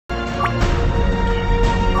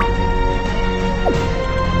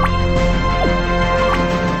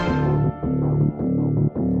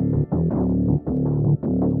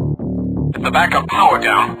the backup power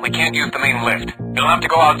down, we can't use the main lift. You'll have to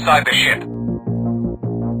go outside the ship.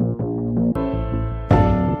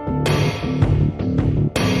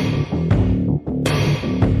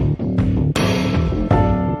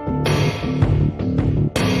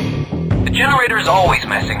 The generator's always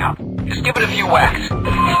messing up. Just give it a few whacks.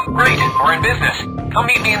 Great, we're in business. Come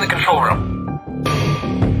meet me in the control room.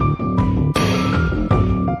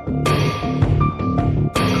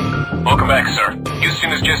 Welcome back, sir.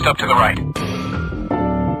 Houston is just up to the right.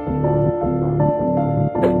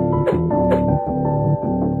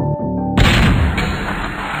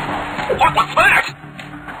 What was that?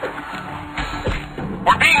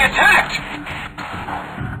 We're being attacked!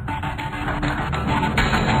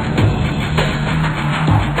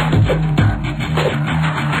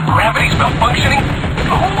 Gravity's malfunctioning?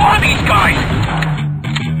 Who are these guys?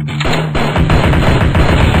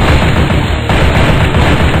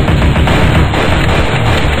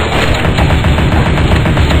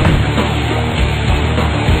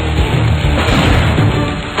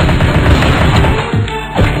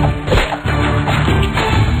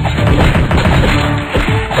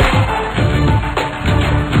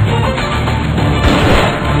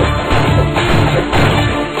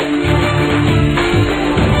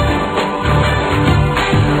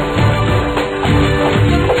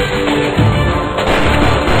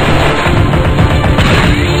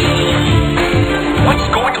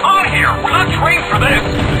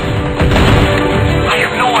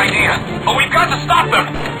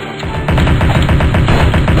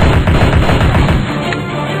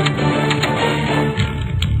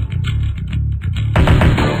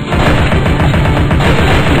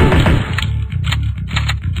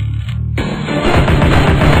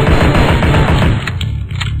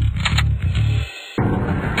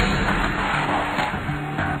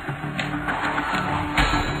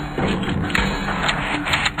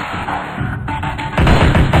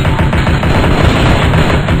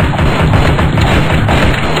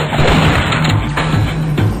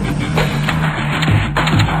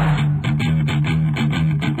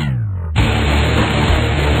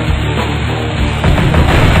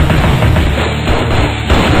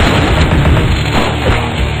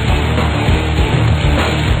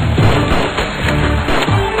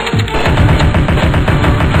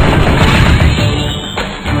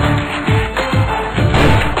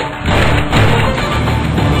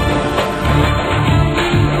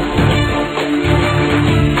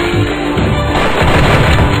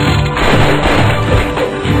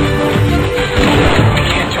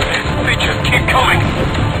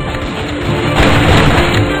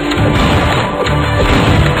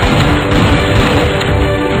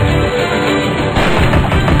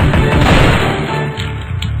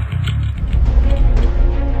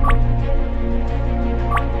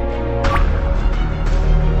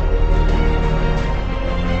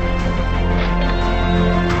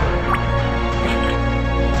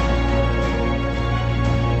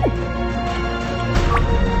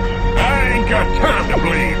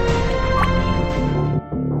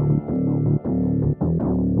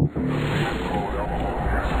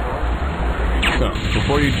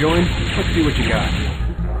 Before you join, let's see what you got.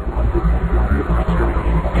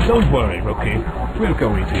 Don't worry, Rookie. We'll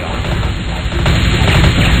go easy on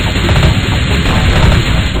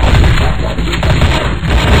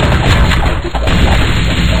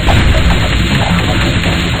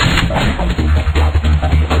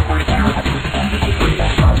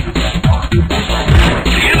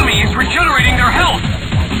The enemy is regenerating their health!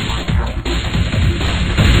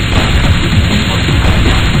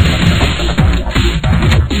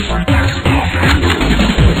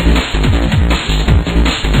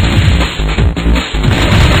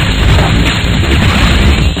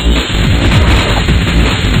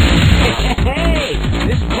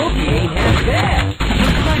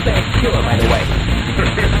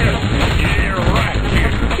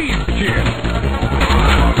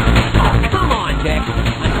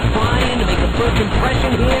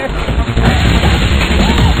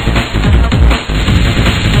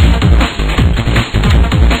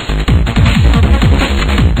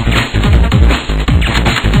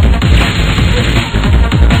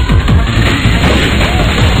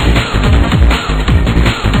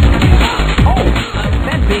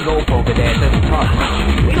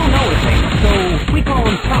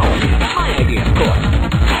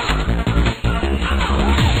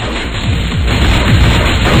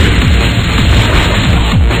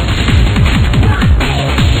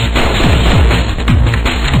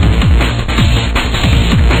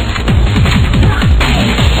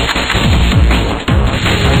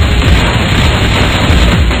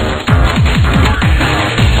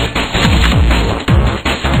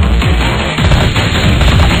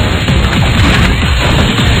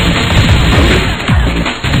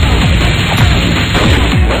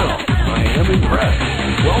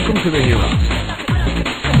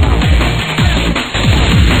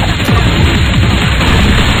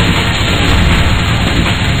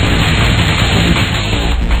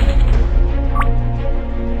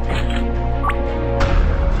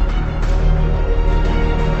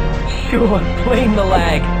 Sure, blame the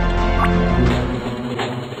lag.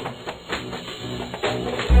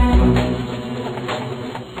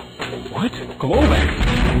 What? Glovax?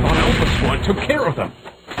 I thought Alpha Squad took care of them.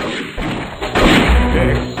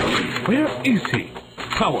 Dex, where is he?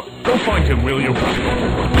 Power, go find him, will you?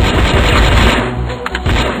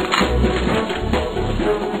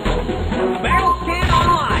 Battle scan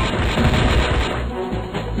online.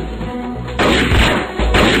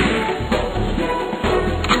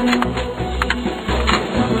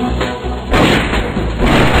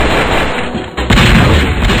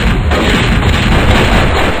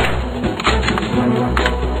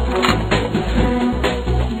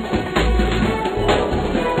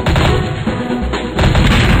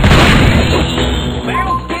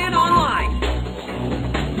 Battle scan online.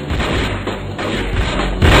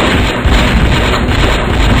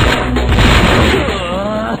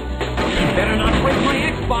 You better not break my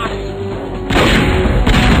Xbox.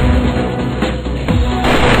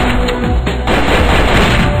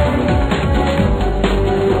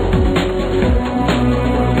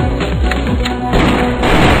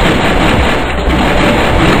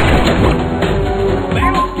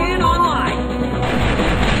 Battle scan online.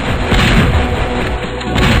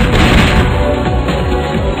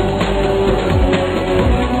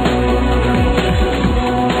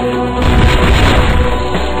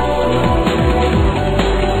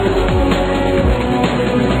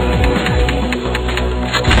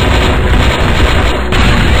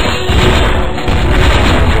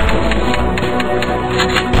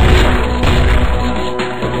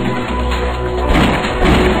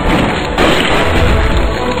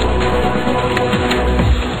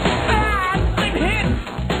 I'm hit!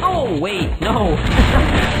 Oh, wait, no.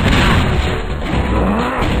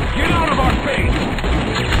 Get out of our face!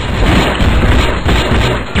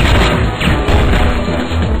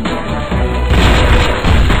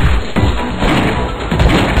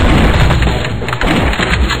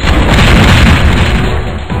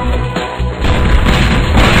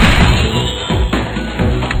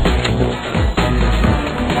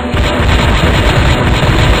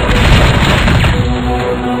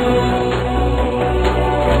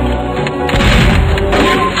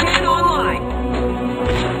 Scan online.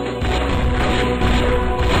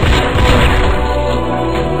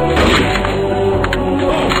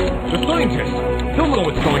 Oh, the scientist! He'll know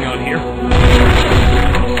what's going on here.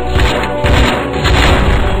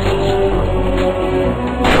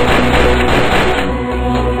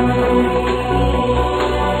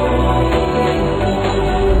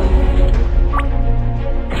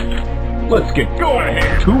 Let's get going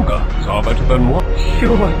ahead. Two guns are better than one.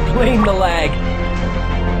 Sure, blame the lag.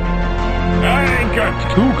 I ain't got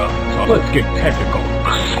two guns. Let's get technical.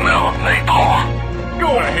 The smell of napalm.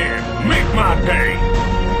 Go ahead, make my day.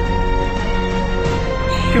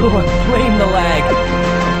 Sure, blame the lag.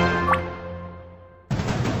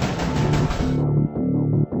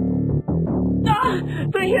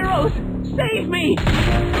 The heroes! Save me!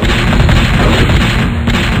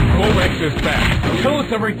 Glovax is back. Tell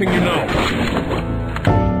us everything you know.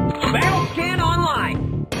 Battle scan online.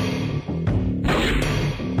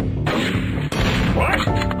 What?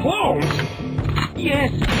 Clones?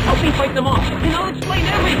 Yes, help me fight them off, and I'll explain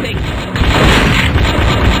everything.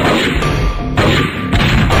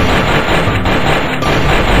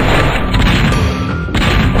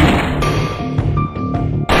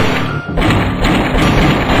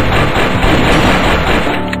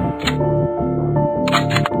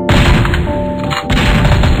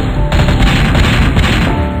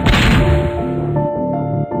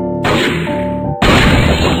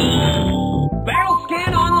 Battle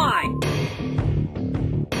scan online.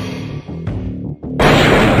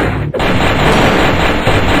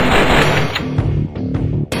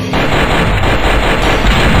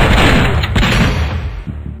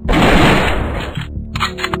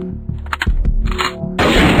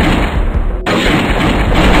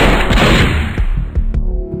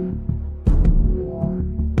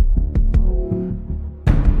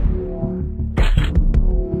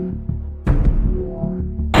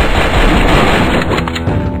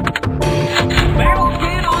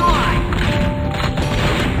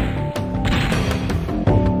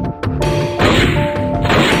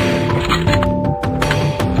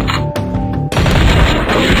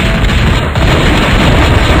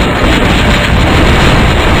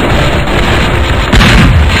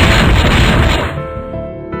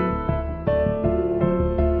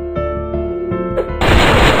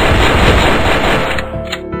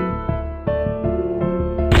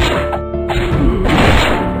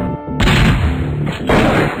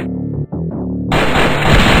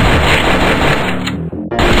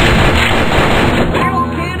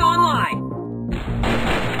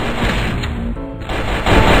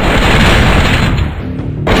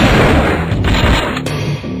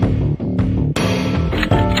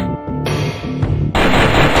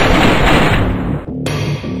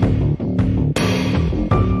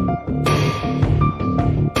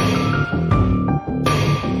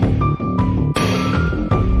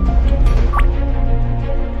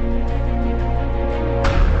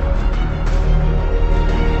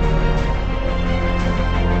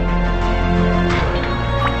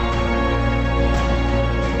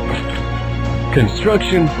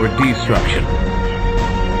 Construction or destruction?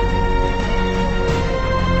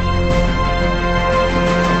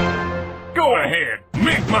 Go ahead,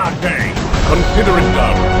 make my day. Consider it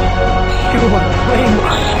done. You are playing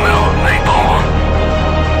The smell of napalm.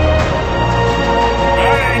 I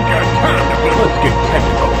ain't got time to play. Let's get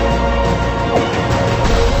technical.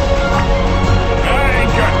 I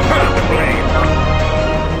ain't got time to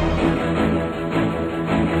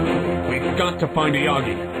blame. We've got to find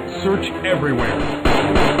Iyagi. Search everywhere.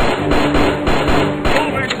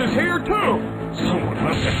 Kovacs is here too. Someone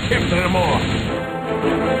must have tipped them off.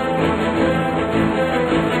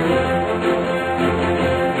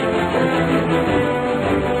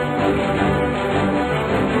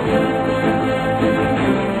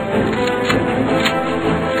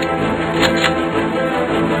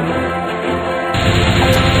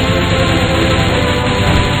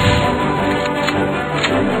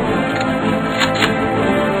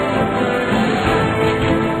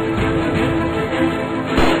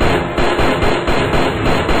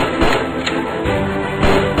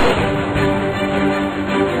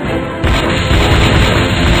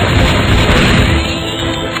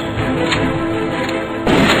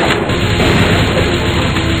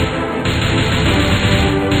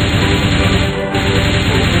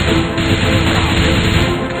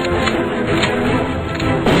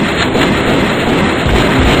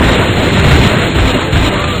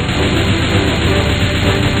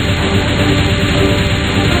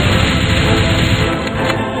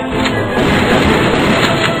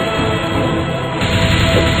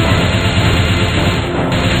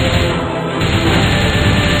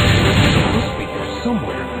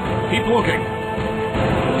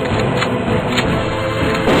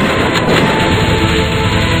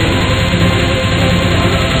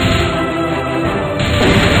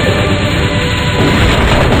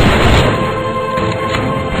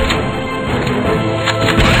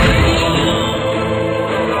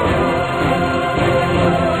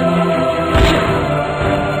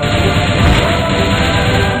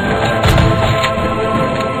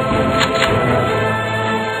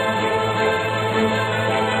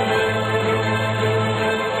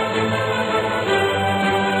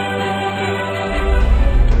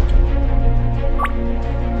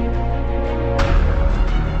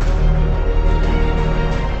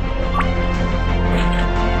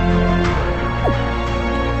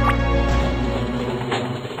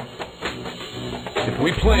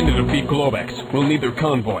 We plan to defeat Kovacs. We'll need their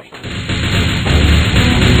convoy.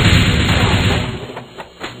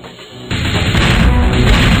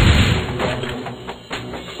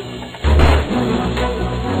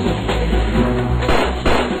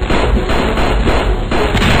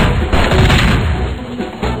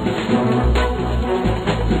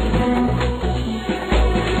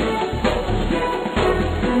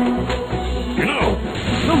 You know,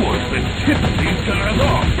 someone's been tipping these guys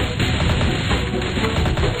off.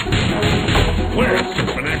 Where's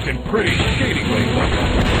Superman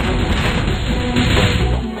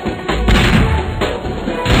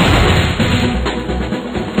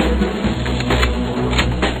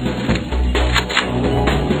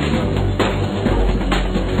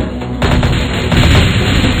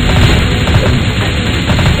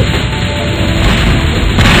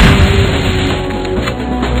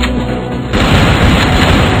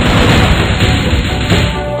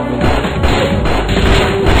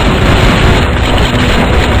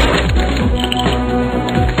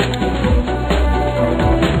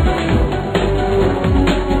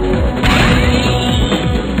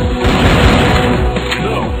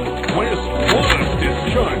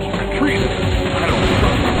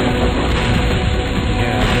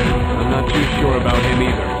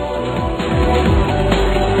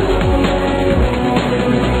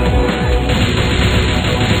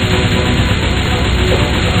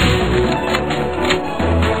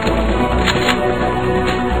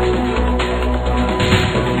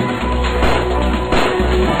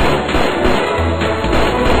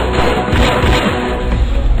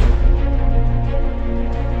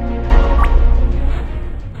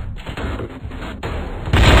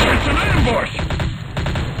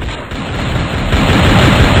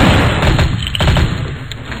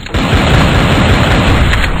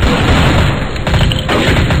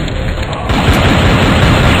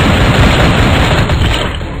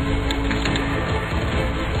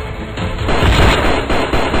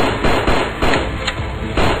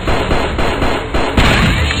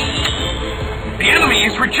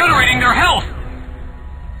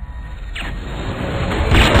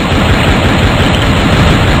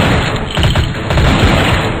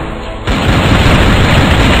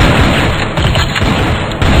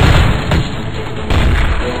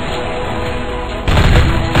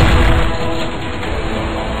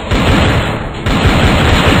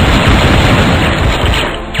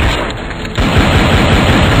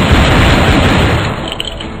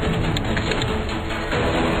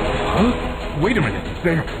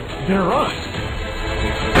They're us.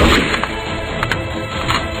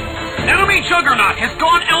 Enemy Juggernaut has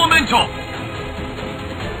gone elemental!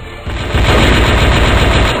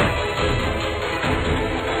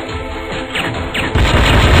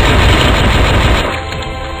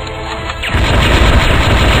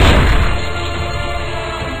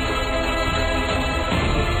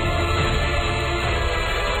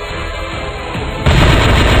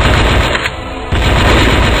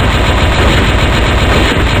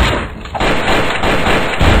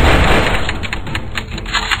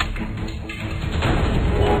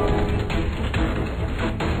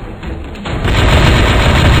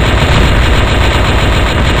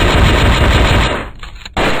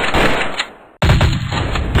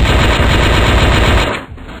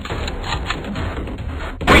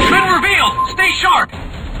 Stay sharp! The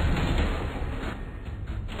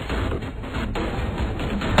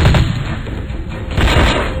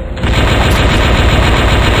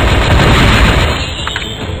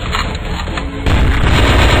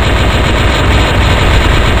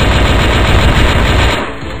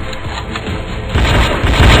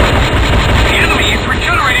enemy is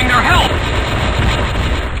regenerating their health!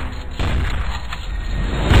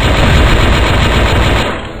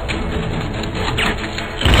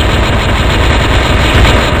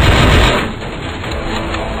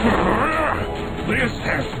 This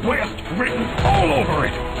has West written all over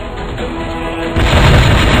it!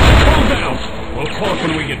 Calm down. We'll talk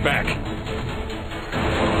when we get back.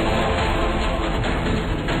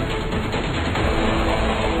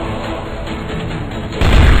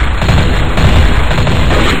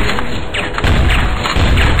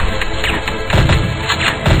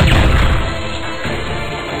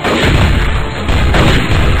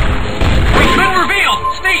 We've been revealed!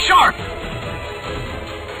 Stay sharp!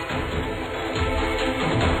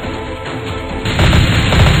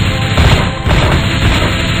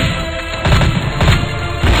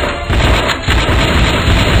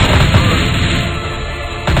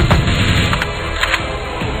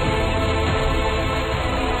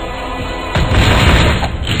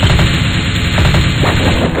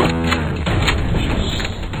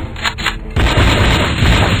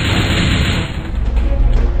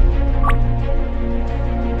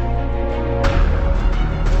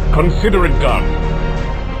 Consider it done.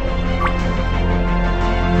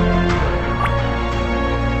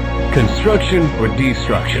 Construction or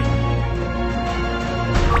destruction?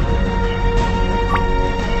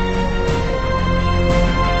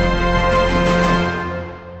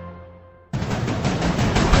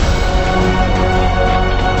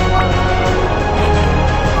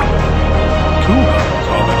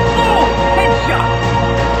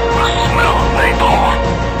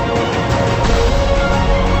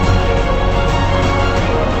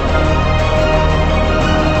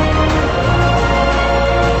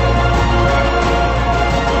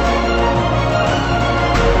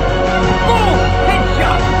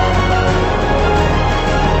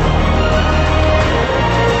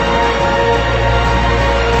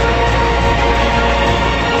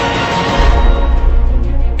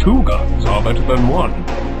 Two guns are better than one.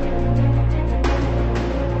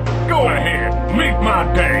 Go ahead, make my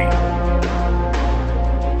day!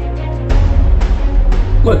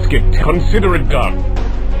 Let's get consider it done.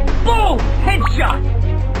 Boom! Headshot!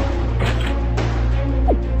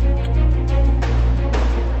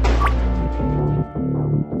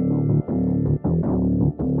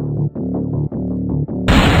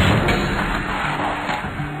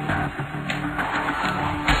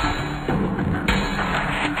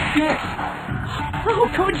 Yes! How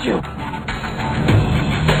could you?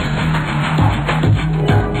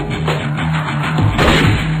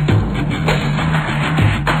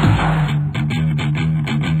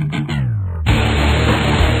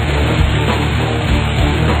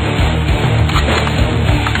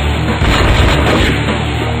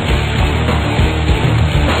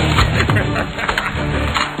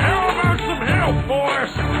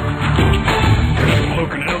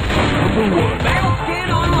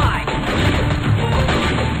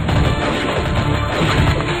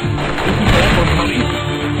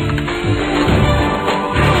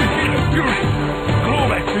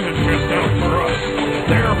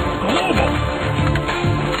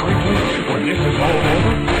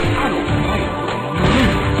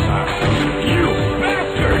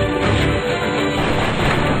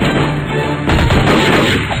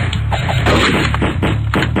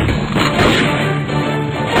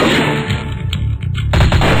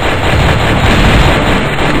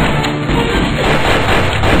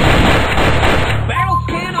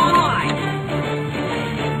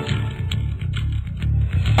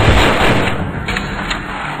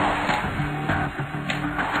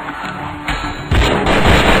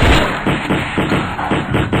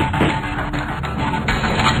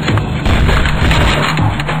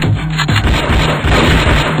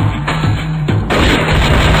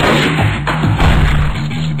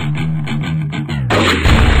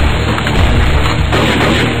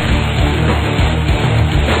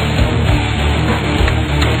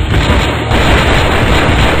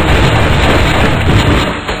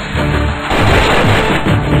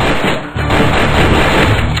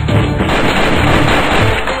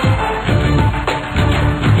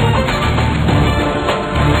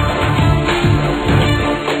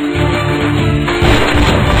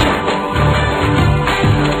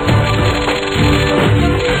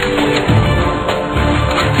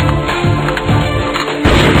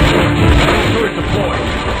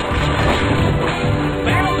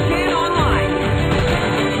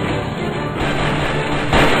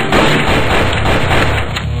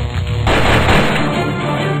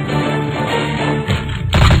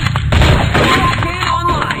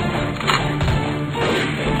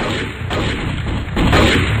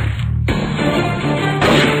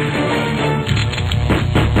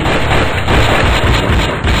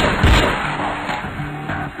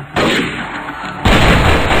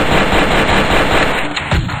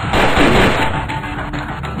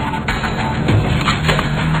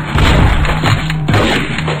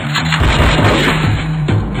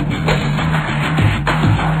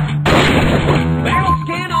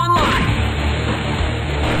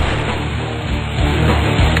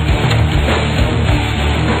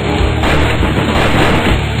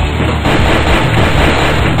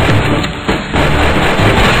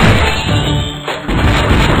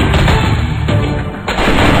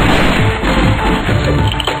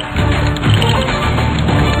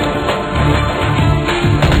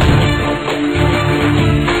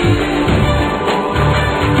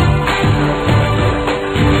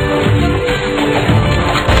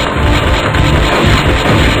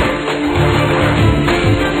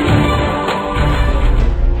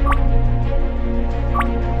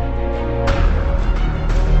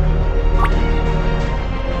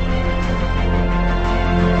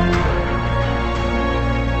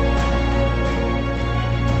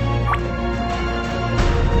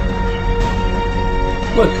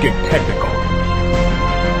 Let's get technical.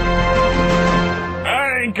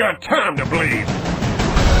 I ain't got time to bleed.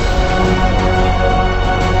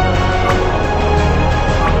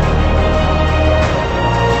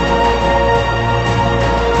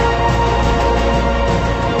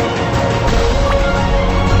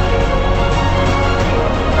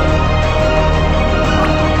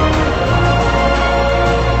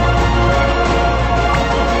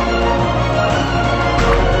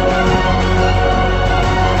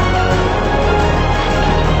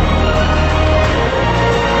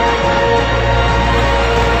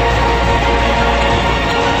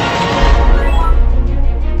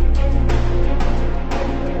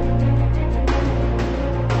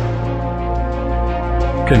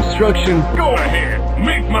 Construction. Go ahead,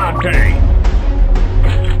 make my day.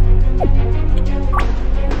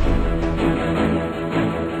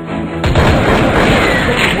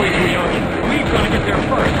 Wait, we've got to get there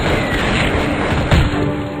first.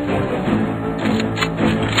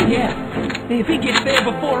 Yeah, if he gets there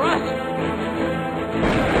before us.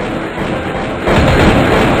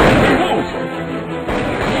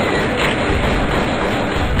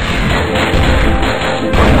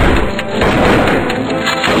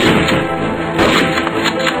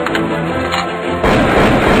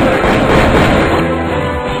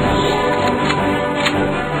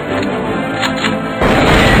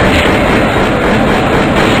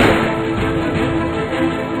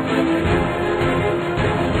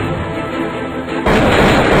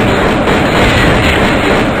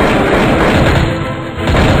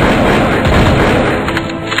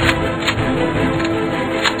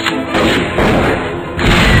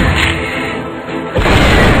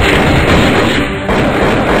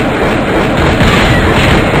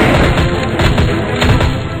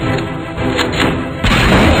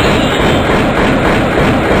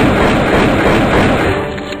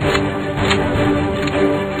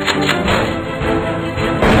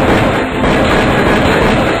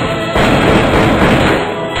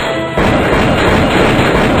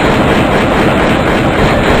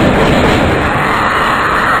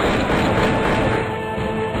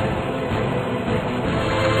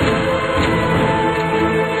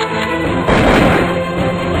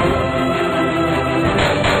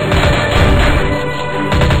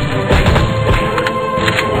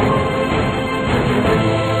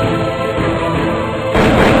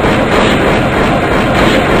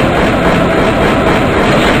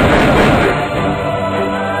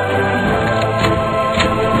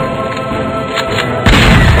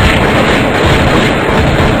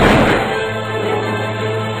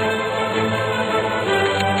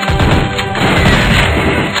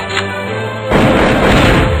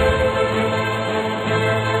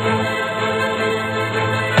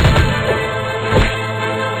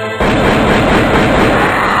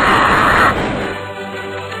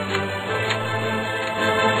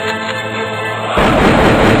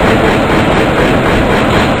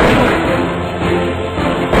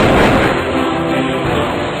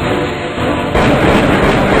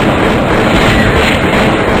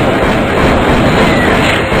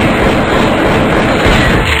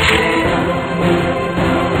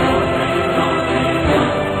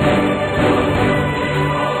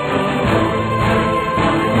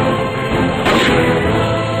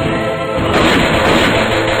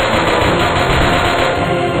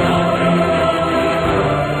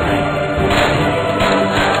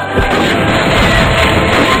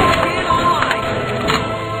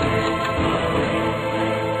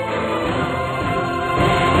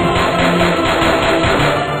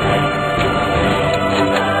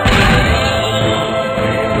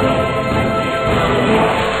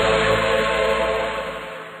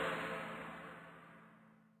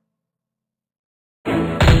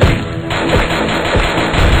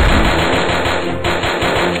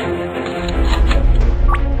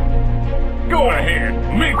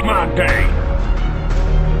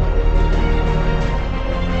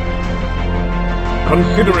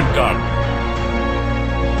 Consider it done.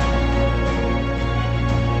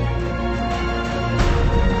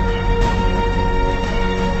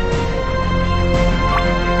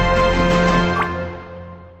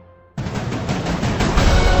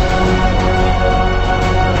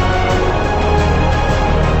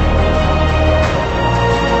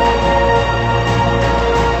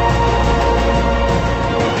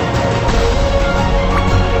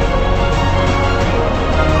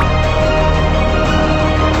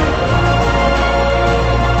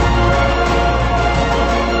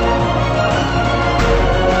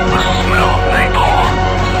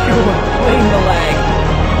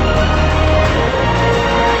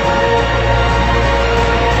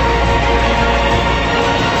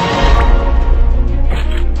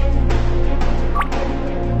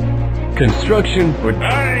 Construction.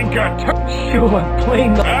 I ain't got time. Sure,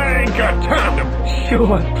 blame the... I ain't got time to...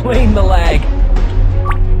 Sure, blame the lag.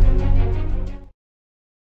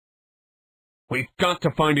 We've got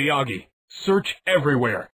to find Iyagi. Search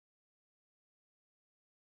everywhere.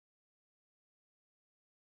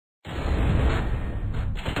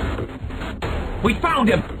 We found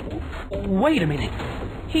him! Wait a minute.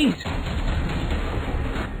 He's...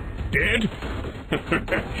 Dead?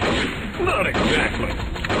 Not exactly.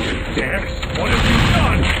 Dex, what have you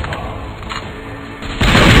done?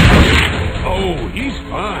 Oh, he's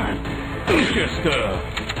fine. He's just,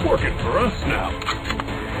 working for us now.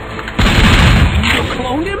 You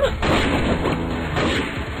cloned him?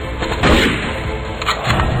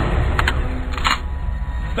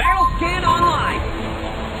 Barrel scan online!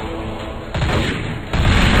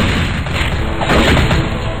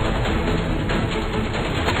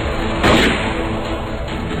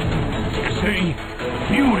 See,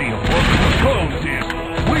 beauty of working with clones is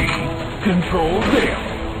we control them.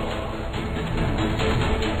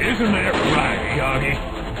 Isn't that right, Iyagi?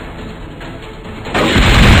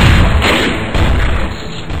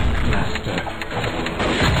 Master.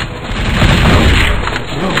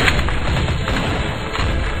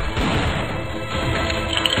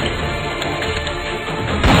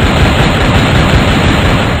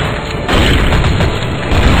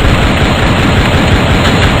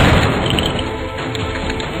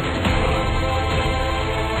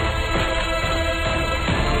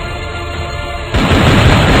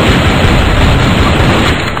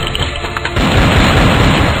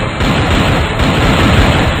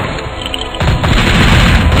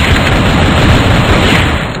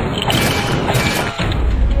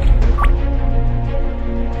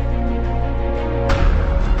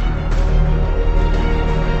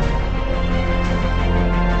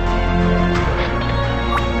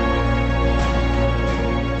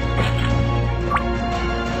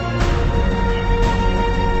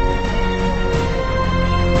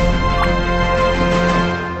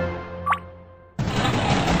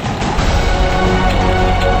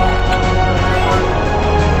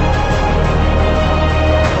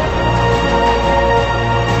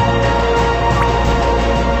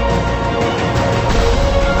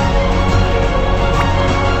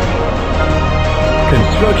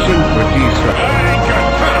 Construction or destruction? I ain't got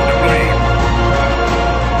time to bleed.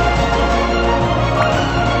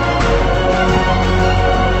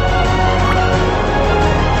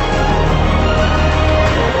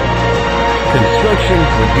 Construction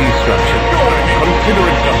or destruction? Consider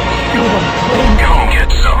it done. Come get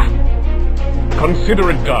some. Consider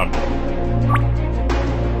it done.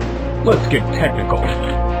 Let's get technical. I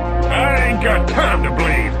ain't got time to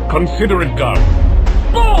bleed. Consider it done.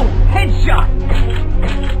 Boom! Headshot!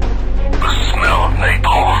 The smell of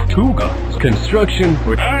napalm. Two guns. Construction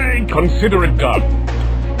or... I ain't consider it done.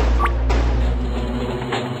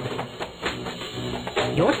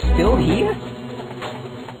 You're still here?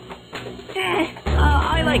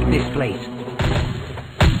 I like this place.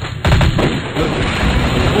 Listen,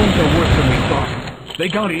 the wolves are worse than we thought. They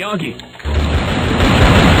got Iyagi.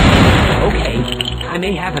 Okay, I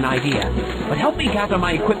may have an idea, but help me gather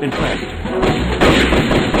my equipment first.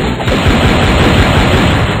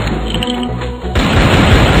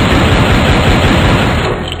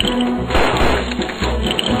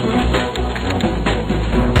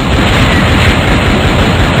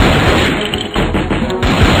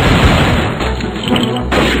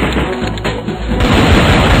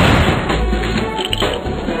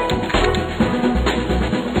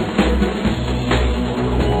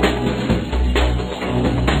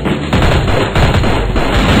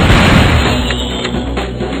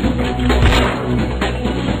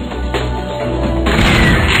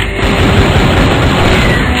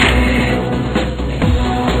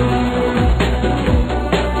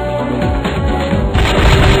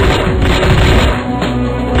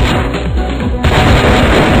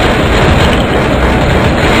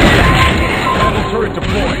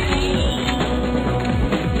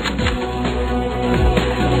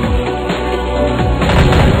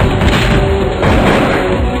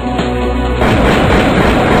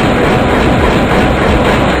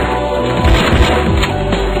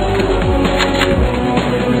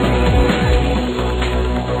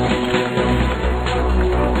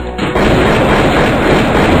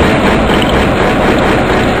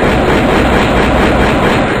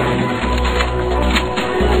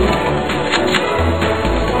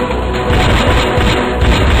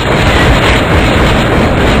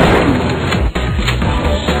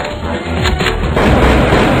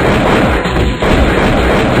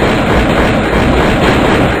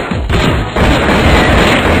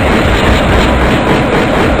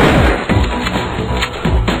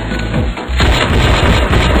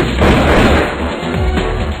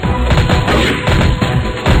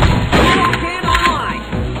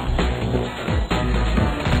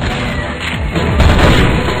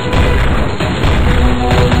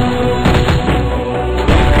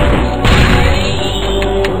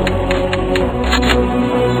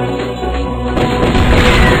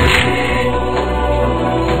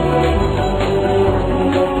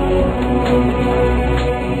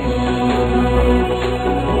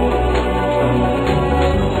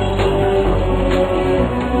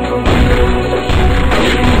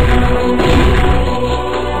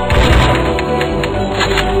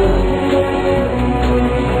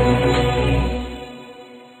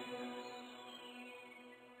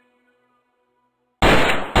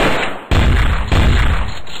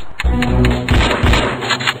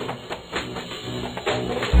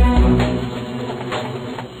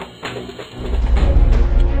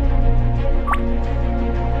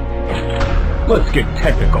 Let's get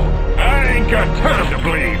technical. I ain't got time to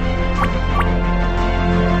bleed.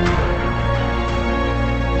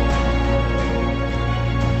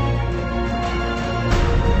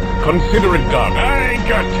 Consider it done. I ain't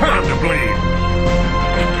got time to bleed.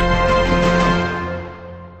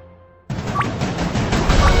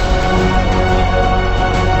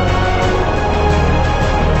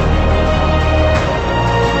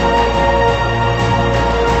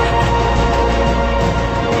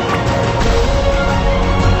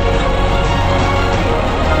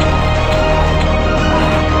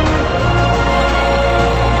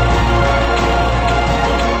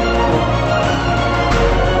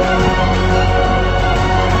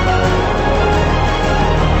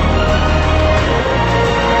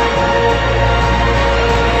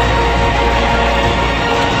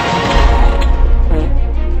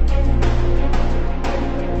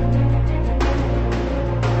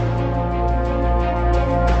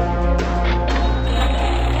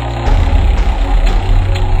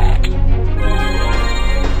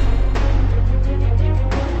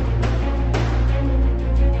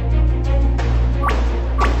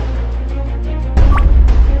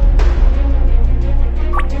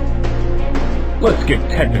 Let's get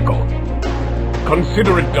technical.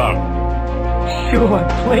 Consider it done. Sure,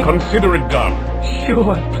 blame... Consider it done.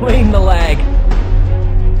 Sure, blame the lag.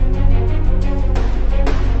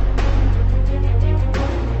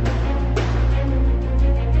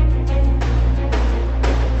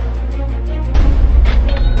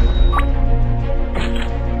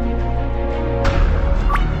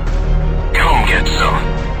 Come get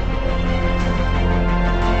some.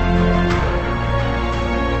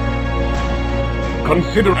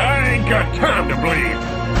 Consider... I ain't got time to bleed.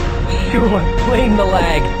 Sure, blame the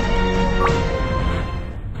lag.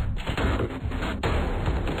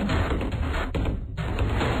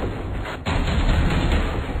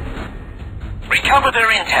 Recover their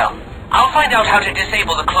intel. I'll find out how to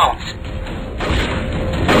disable the clones.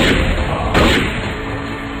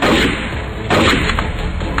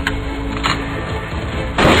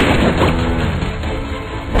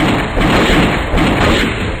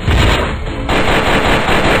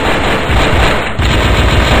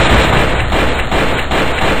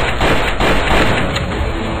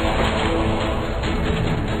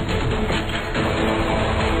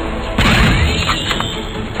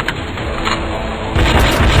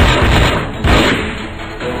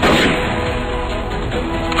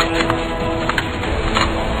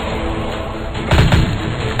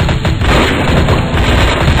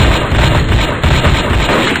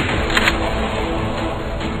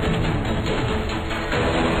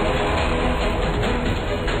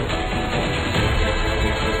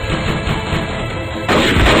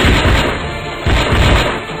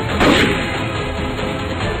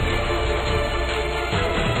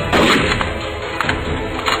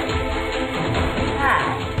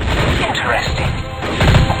 Interesting.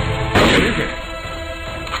 What is it?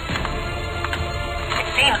 It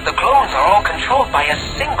seems the clones are all controlled by a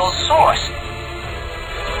single source.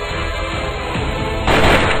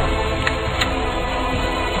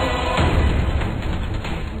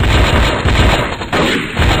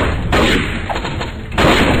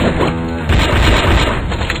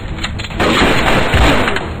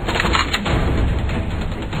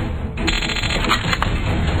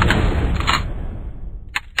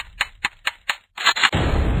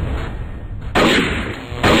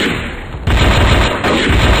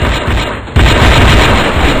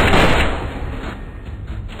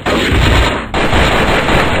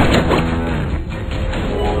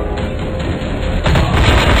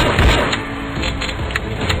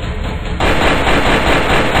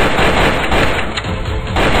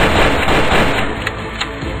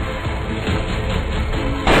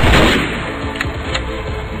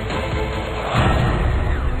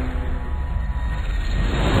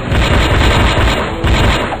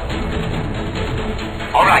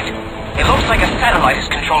 like a satellite is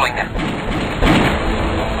controlling them.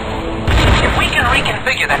 If we can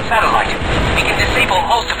reconfigure that satellite, we can disable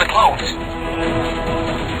most of the clones.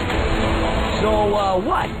 So,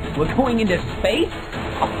 what? We're going into space?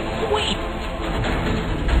 Oh, sweet!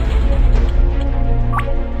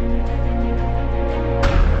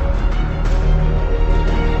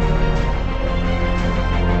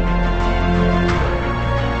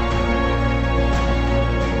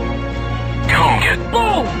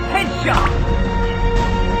 Boom! Headshot!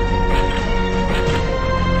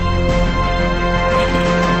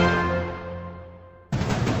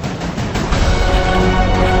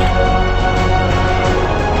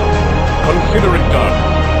 Consider it done.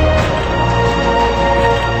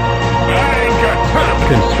 I ain't got time.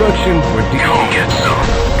 Construction, we're Come get some.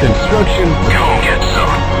 Construction. Go get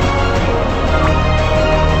some.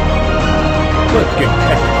 Let's get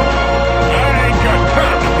technical. I ain't got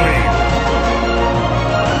time to bleed.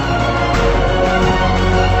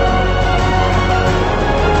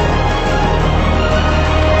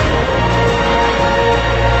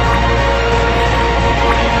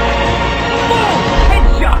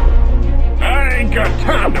 Headshot! I ain't got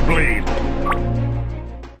time to bleed.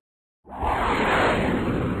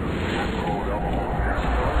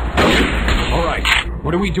 All right,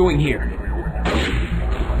 what are we doing here?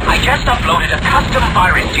 I just uploaded a custom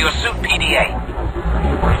virus to your suit PDA.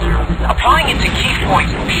 Applying it to key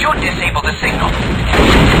points should disable the signal.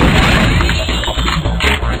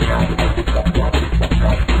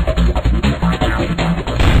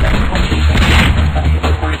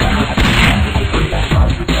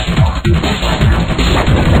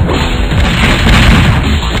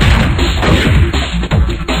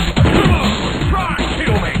 Try and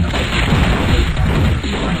kill me.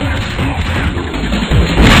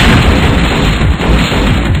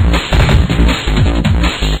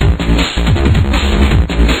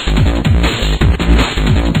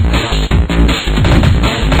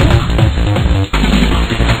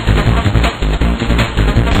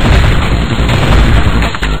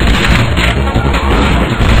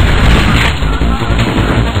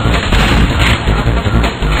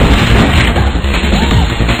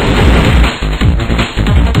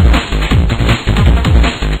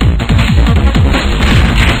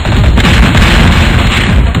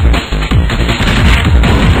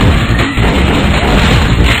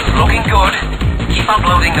 Looking good. Keep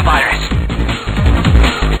uploading the virus.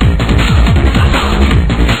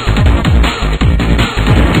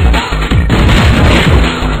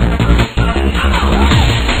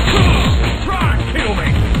 Try and kill me.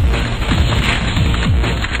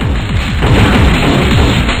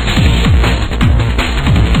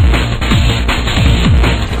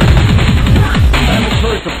 Battle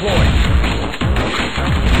turret deployed.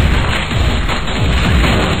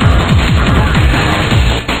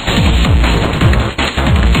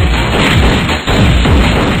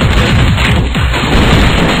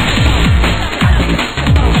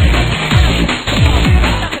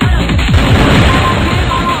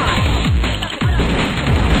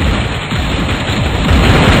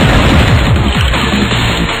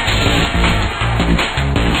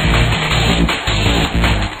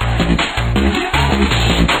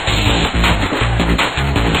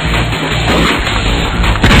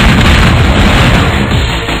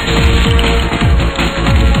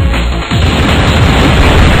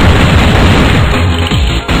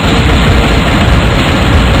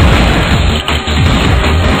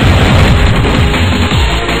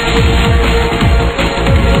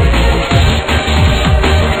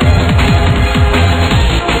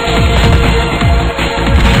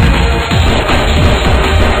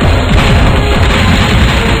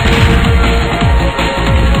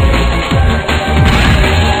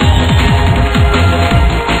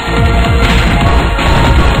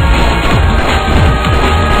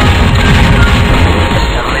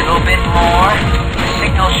 A little bit more. The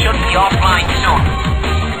signal should be offline soon.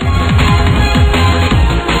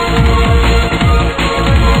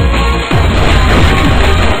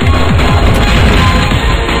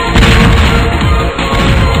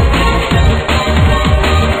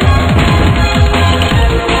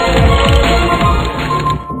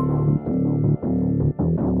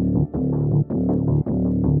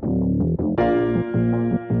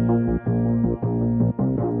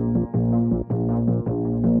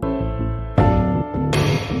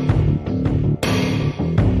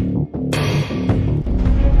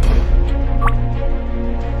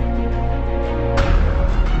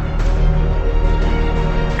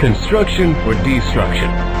 Construction or destruction?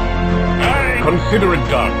 Consider it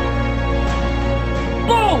done.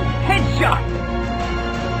 Boom! Headshot!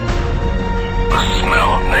 The smell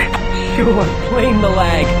of napalm. Sure, blame the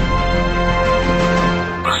lag.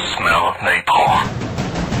 The smell of napalm.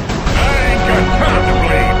 I ain't got time to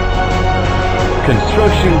bleed.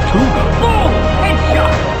 Construction to go. Boom!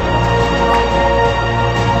 Headshot!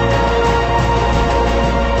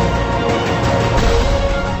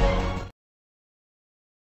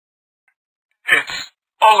 It's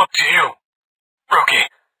all up to you, Rookie.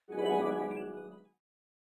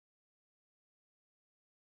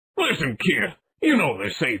 Listen, kid, you know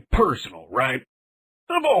this ain't personal, right?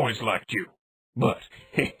 I've always liked you, but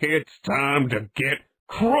it's time to get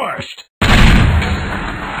crushed. I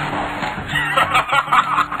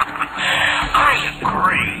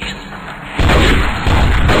agree.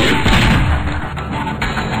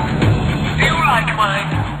 Do you like my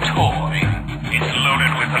new toy? It's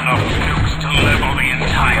loaded with enough nukes to level the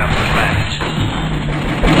entire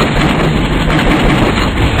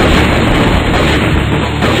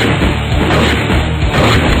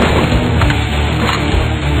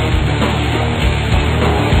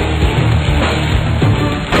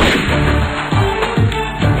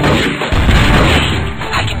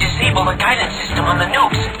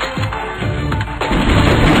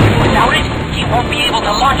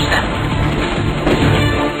able to launch them.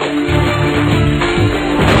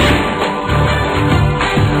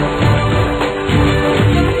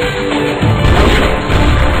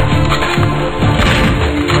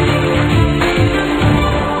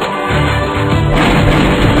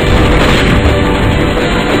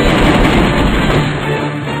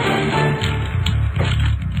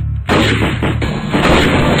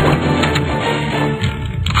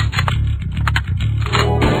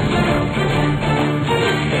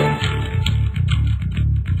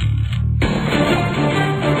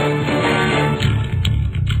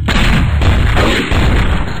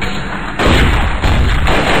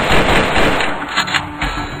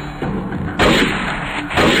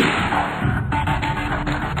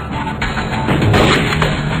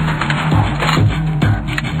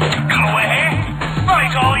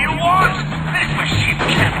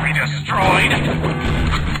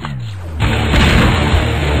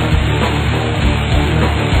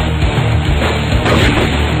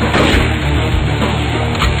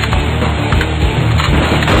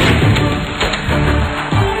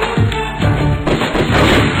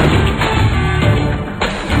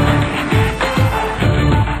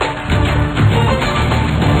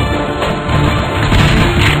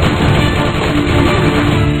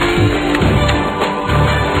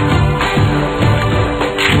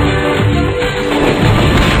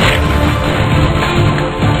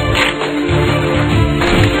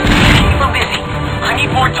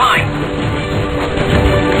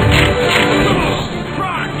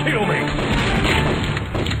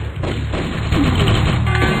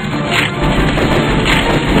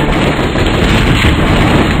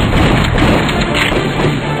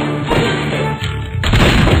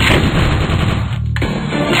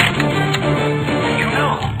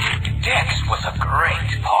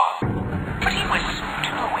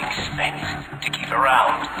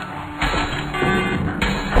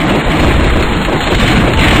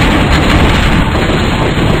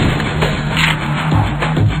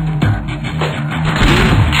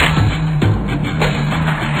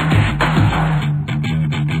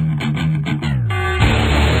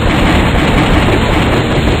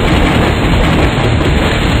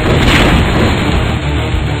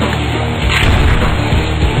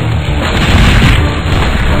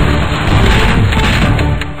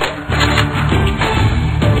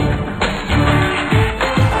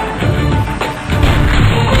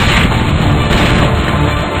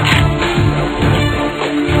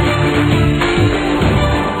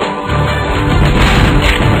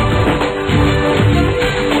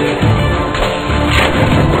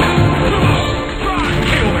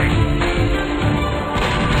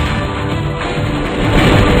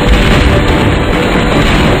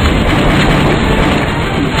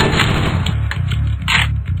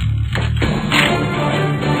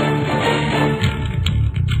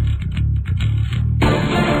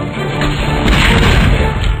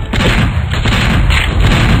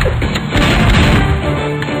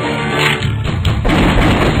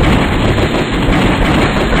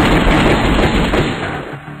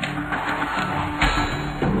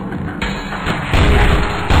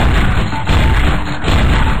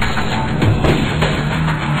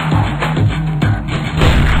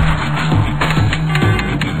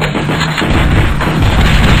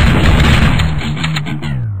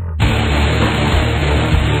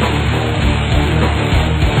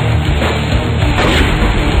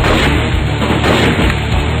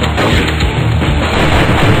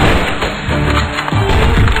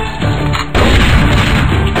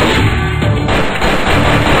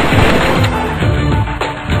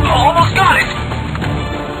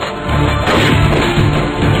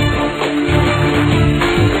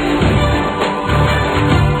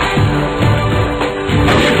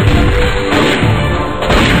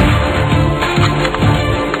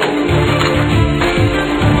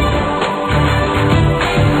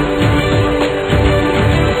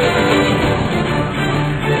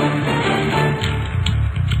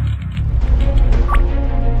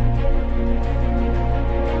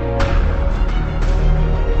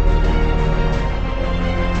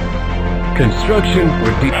 Construction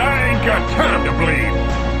would be... I ain't got time to bleed.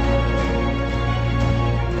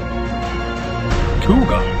 Two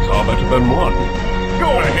guns are better than one.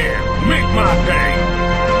 Go ahead, make my day.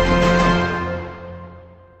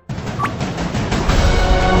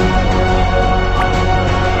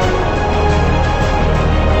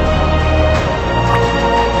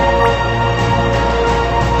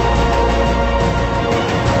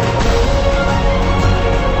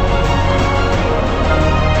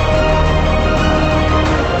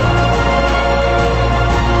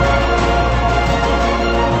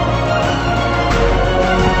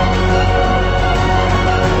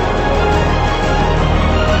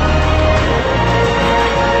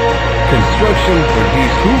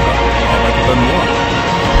 Cougar. All better than one.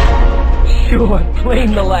 Sure,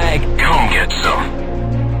 blame the lag. Come get some.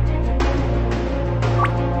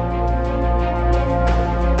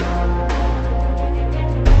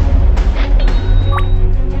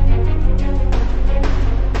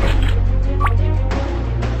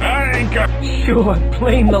 I ain't got... Sure,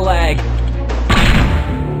 blame the lag.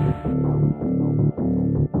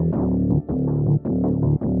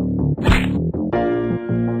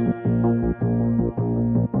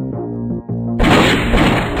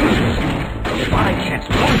 If I can't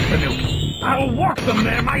launch the nuke, I'll walk them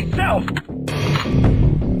there myself!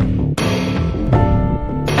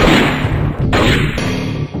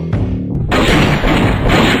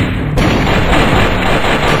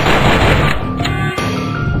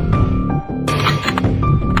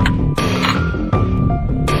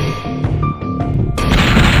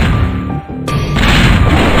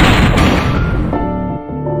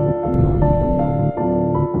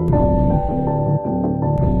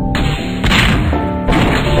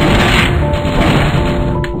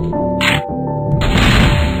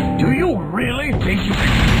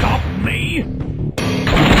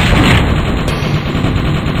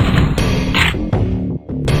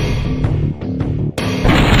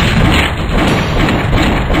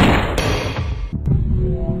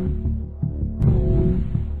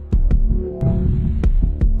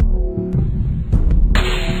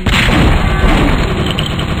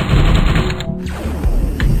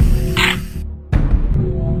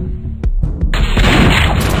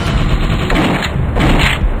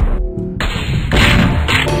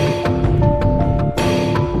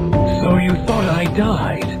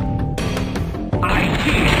 Died. I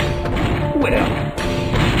did. Well,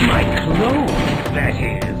 my clothes, that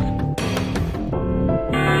is.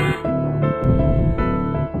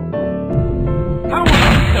 How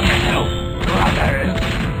about some help, brothers?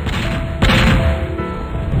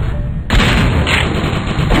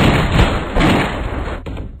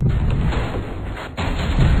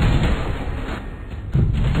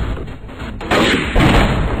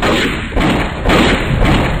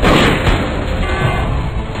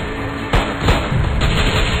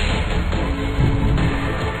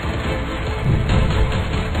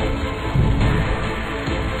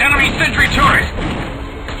 Sentry turret!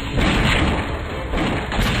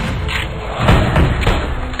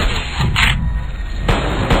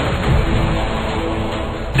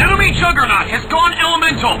 Enemy Juggernaut has gone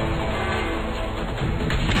elemental!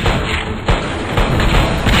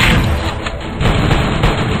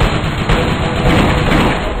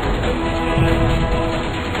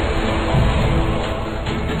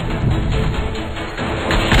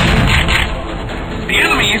 The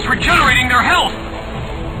enemy is regenerating their health!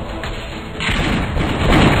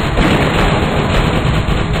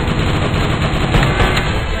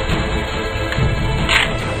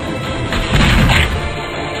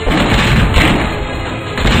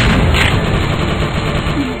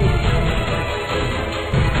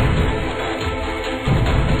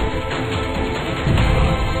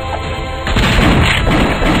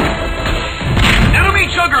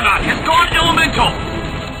 Juggernaut has gone elemental!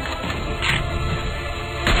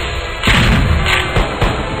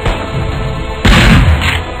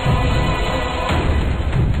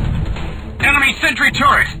 Enemy sentry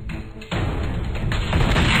turret!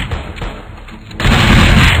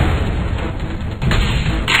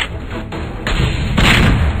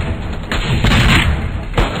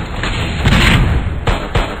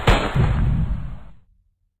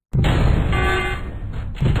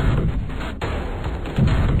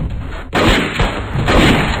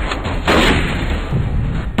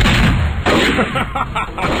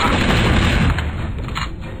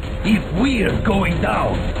 If we're going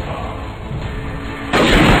down,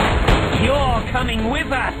 you're coming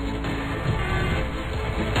with us!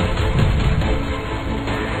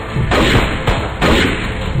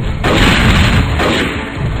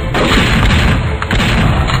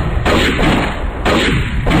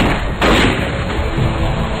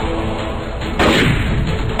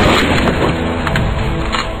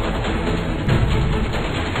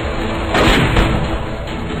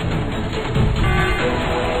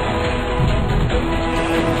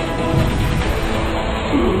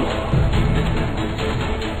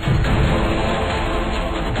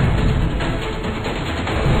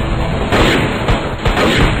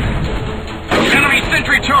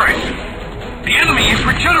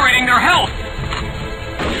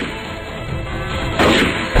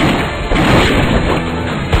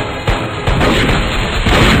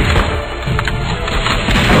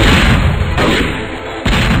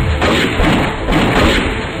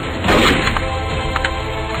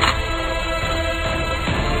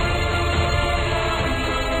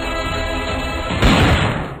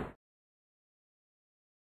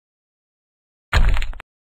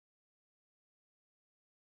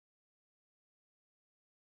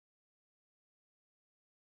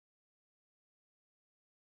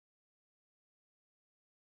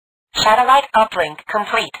 Satellite uplink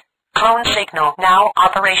complete. Clone signal now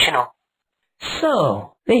operational.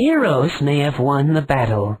 So, the heroes may have won the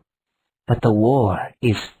battle, but the war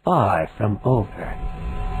is far from over.